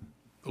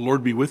The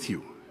Lord be with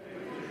you.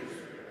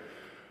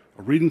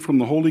 A reading from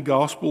the Holy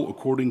Gospel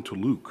according to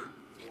Luke.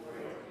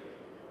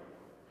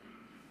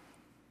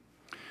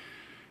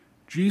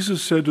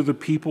 Jesus said to the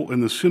people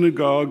in the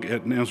synagogue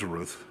at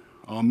Nazareth,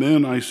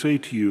 "Amen, I say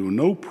to you,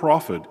 no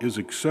prophet is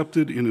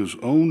accepted in his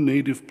own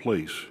native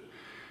place.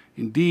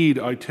 Indeed,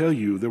 I tell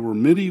you, there were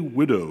many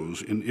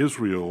widows in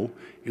Israel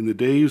in the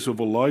days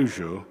of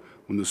Elijah,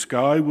 when the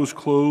sky was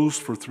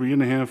closed for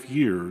 3.5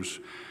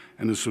 years,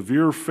 and a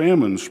severe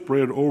famine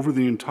spread over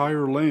the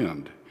entire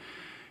land.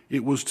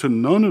 It was to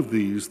none of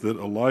these that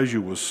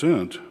Elijah was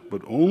sent,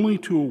 but only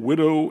to a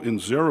widow in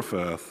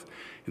Zarephath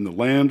in the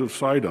land of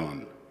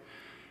Sidon.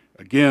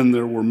 Again,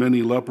 there were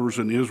many lepers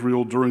in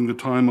Israel during the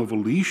time of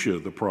Elisha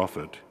the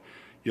prophet,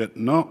 yet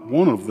not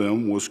one of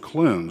them was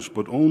cleansed,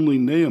 but only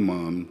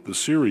Naaman the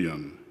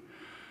Syrian.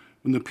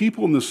 When the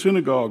people in the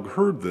synagogue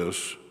heard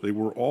this, they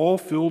were all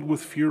filled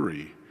with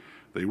fury.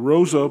 They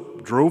rose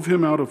up, drove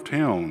him out of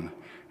town,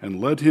 and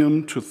led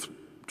him to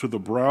the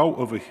brow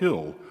of a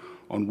hill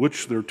on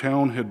which their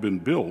town had been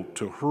built,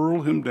 to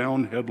hurl him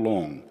down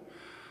headlong.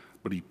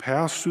 But he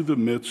passed through the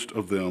midst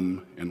of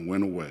them and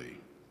went away."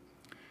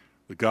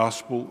 The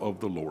Gospel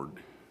of the Lord.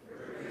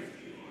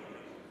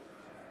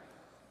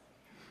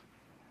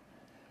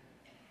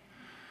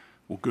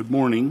 Well, good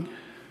morning.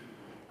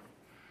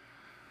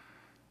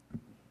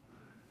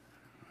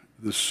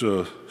 This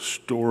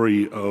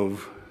story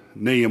of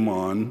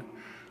Naaman,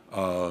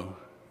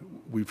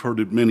 we've heard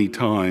it many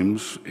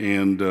times,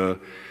 and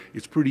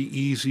it's pretty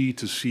easy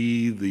to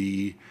see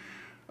the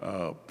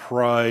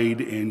pride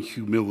and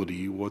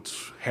humility,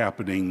 what's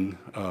happening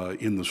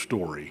in the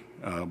story.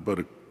 But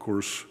of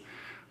course,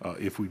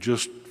 if we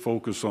just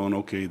focus on,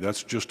 okay,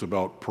 that's just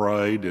about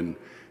pride and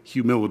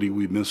humility,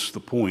 we miss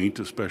the point,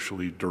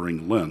 especially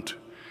during Lent.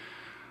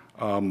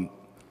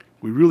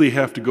 We really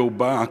have to go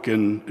back,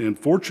 and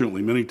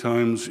fortunately, many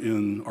times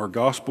in our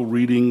gospel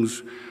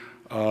readings,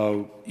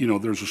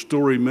 there's a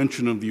story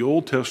mention of the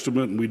Old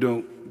Testament, and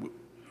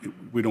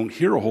we don't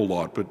hear a whole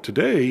lot. But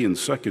today in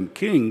 2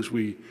 Kings,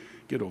 we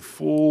get a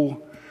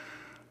full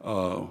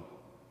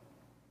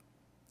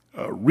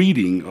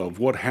reading of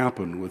what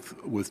happened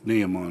with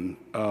Naaman.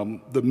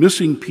 The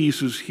missing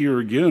pieces here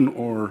again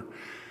are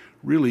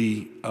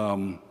really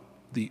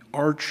the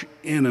arch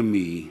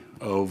enemy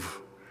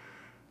of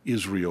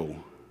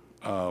Israel,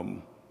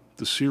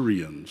 the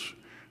Syrians.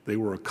 They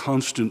were a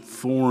constant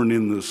thorn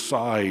in the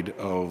side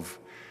of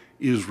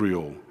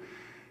Israel.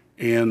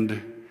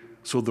 And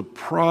so the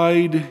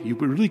pride, you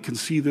really can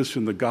see this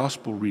in the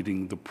gospel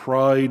reading, the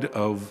pride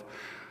of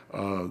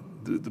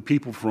the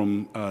people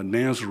from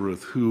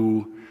Nazareth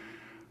who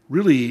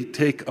really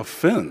take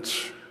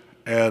offense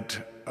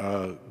at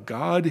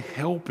God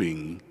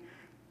helping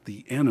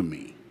the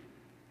enemy.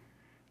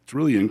 It's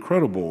really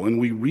incredible. And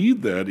we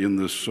read that in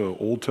this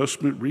Old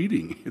Testament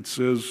reading. It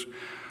says,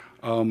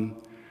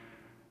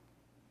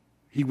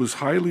 he was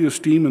highly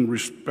esteemed and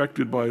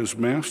respected by his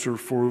master,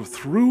 for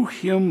through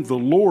him the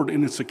Lord,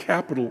 and it's a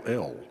capital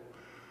L.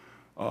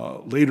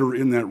 Later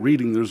in that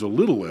reading, there's a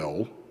little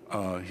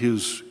l,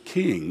 his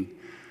king,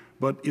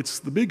 but it's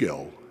the big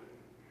L.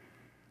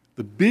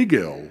 The big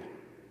L,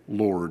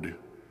 Lord,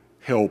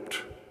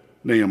 helped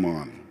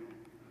Naaman.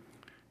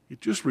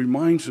 It just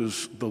reminds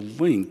us the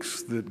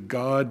lengths that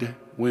God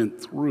went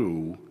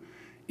through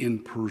in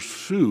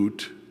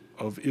pursuit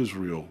of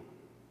Israel,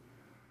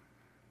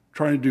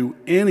 trying to do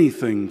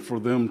anything for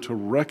them to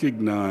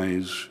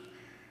recognize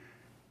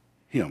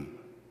him.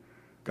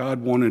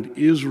 God wanted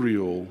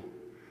Israel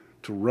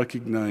to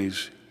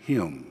recognize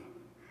him.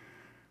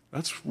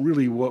 That's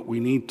really what we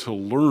need to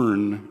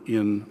learn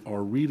in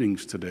our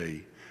readings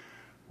today.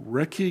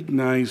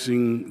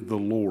 Recognizing the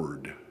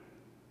Lord.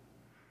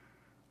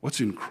 What's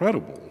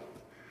incredible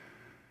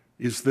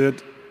is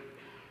that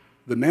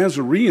the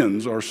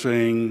Nazarenes are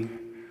saying,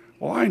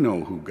 well, I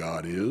know who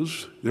God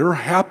is. They're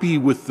happy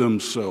with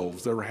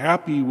themselves. They're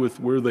happy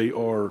with where they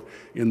are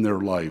in their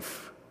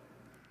life.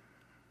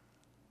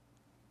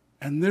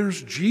 And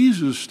there's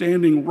Jesus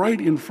standing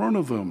right in front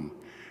of them.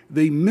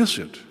 They miss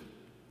it.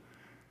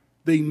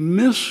 They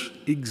miss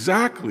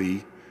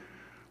exactly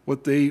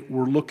what they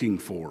were looking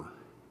for.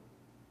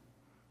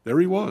 There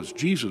he was,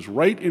 Jesus,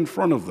 right in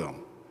front of them.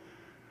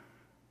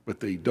 But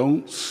they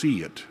don't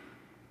see it.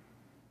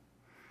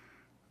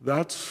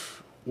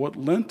 That's what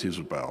Lent is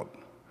about.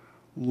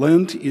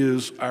 Lent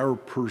is our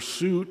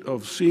pursuit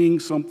of seeing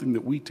something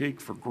that we take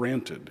for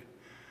granted.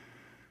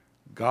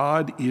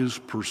 God is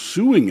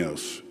pursuing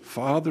us.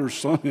 Father,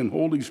 Son, and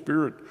Holy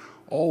Spirit,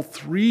 all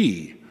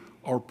three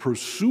are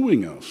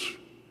pursuing us,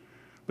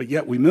 but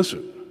yet we miss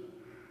it.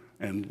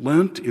 And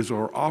Lent is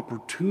our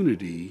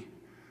opportunity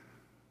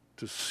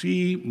to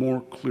see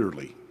more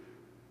clearly.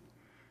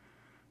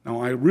 Now,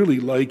 I really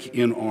like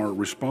in our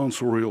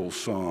responsorial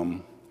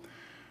psalm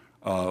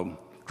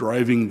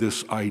driving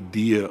this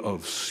idea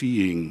of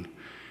seeing,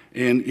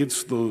 and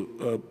it's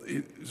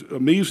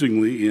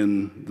amazingly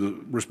in the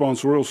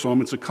responsorial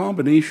psalm, it's a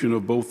combination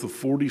of both the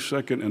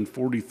 42nd and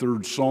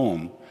 43rd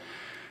psalm,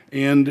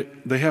 and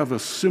they have a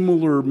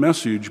similar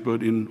message,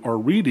 but in our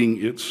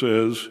reading it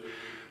says,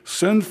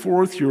 Send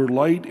forth your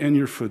light and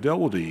your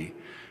fidelity.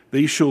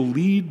 They shall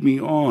lead me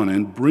on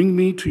and bring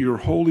me to your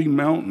holy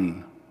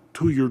mountain,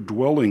 to your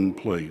dwelling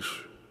place.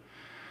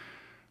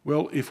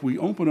 Well, if we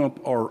open up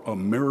our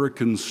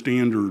American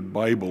Standard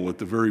Bible, at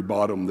the very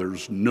bottom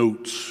there's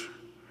notes.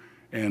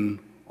 And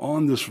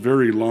on this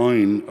very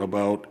line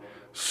about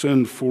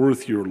send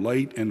forth your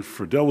light and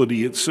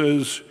fidelity, it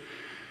says,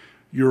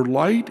 your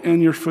light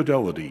and your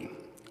fidelity,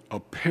 a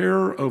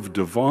pair of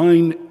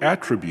divine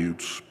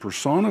attributes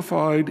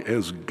personified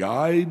as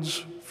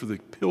guides for the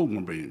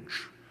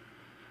pilgrimage.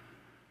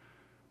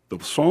 The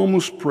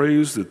psalmist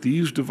prays that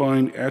these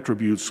divine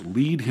attributes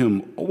lead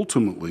him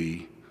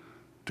ultimately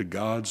to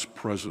God's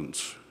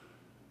presence.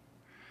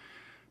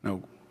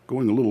 Now,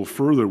 going a little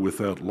further with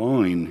that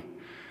line,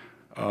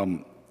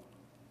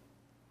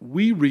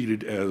 we read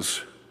it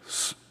as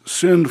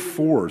send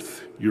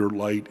forth your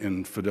light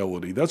and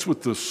fidelity. That's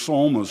what the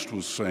psalmist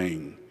was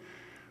saying.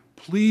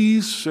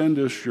 Please send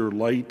us your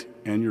light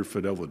and your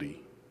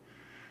fidelity.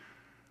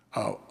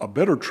 A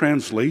better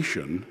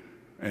translation,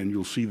 and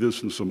you'll see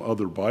this in some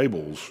other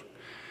Bibles,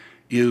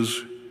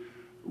 is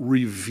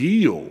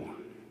reveal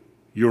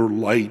your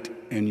light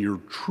and your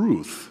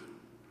truth.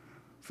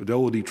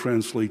 Fidelity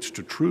translates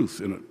to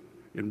truth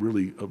in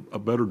really a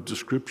better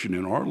description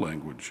in our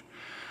language.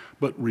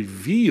 But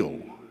reveal,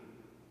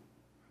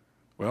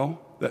 well,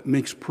 that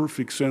makes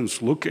perfect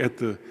sense. Look at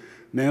the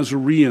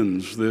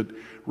Nazarenes that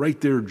right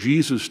there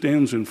Jesus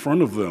stands in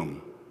front of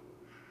them.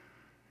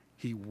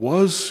 He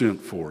was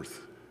sent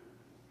forth.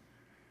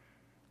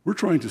 We're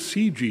trying to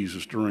see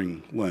Jesus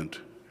during Lent.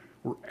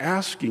 We're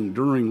asking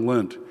during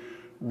Lent,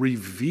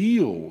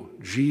 reveal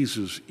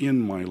Jesus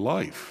in my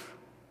life.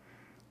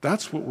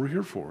 That's what we're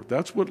here for.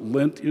 That's what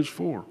Lent is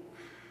for.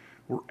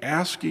 We're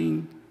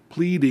asking,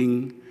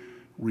 pleading,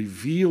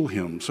 reveal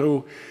him.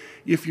 So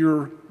if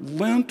your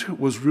Lent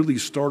was really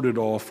started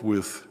off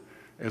with,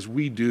 as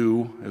we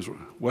do, as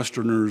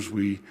Westerners,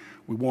 we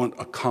want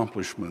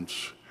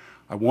accomplishments.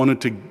 I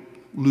wanted to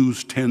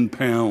lose 10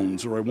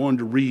 pounds, or I wanted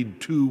to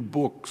read 2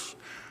 books,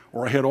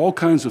 or I had all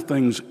kinds of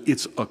things.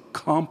 It's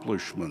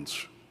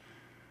accomplishments.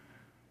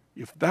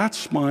 If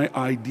that's my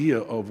idea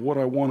of what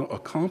I want to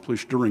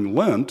accomplish during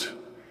Lent,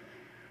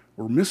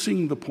 we're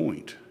missing the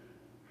point.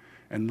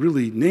 And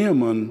really,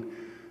 Naaman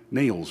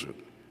nails it.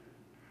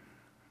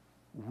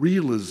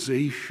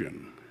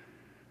 Realization.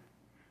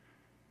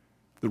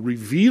 The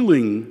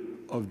revealing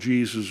of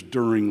Jesus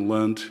during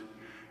Lent,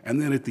 and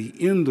then at the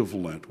end of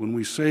Lent, when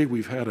we say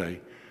we've had a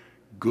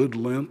good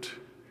Lent,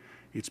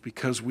 it's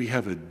because we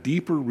have a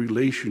deeper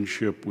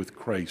relationship with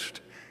Christ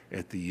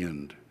at the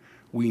end.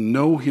 We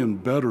know him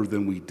better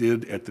than we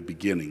did at the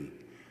beginning.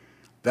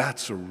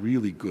 That's a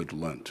really good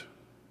Lent.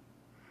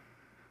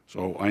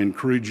 So I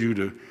encourage you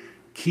to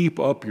keep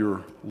up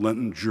your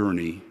Lenten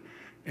journey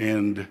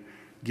and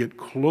get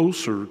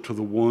closer to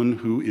the one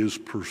who is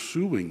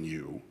pursuing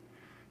you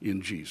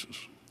in Jesus.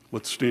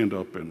 Let's stand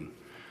up and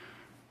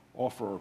offer our